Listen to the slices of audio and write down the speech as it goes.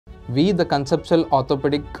We, the Conceptual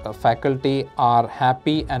Orthopedic faculty, are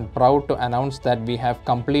happy and proud to announce that we have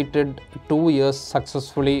completed 2 years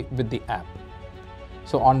successfully with the app.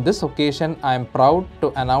 So on this occasion, I am proud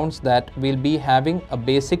to announce that we'll be having a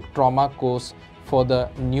basic trauma course for the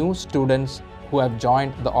new students who have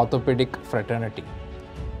joined the orthopedic fraternity.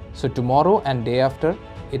 So tomorrow and day after,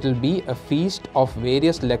 it will be a feast of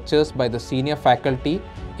various lectures by the senior faculty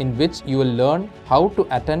in which you will learn how to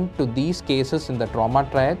attend to these cases in the trauma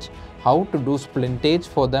triage, how to do splintage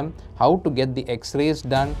for them, how to get the x-rays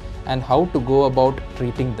done, and how to go about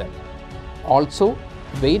treating them. Also,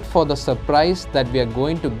 wait for the surprise that we are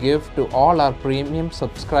going to give to all our premium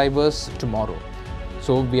subscribers tomorrow.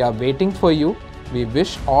 So we are waiting for you. We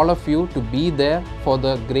wish all of you to be there for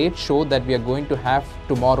the great show that we are going to have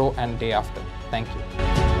tomorrow and day after. Thank you.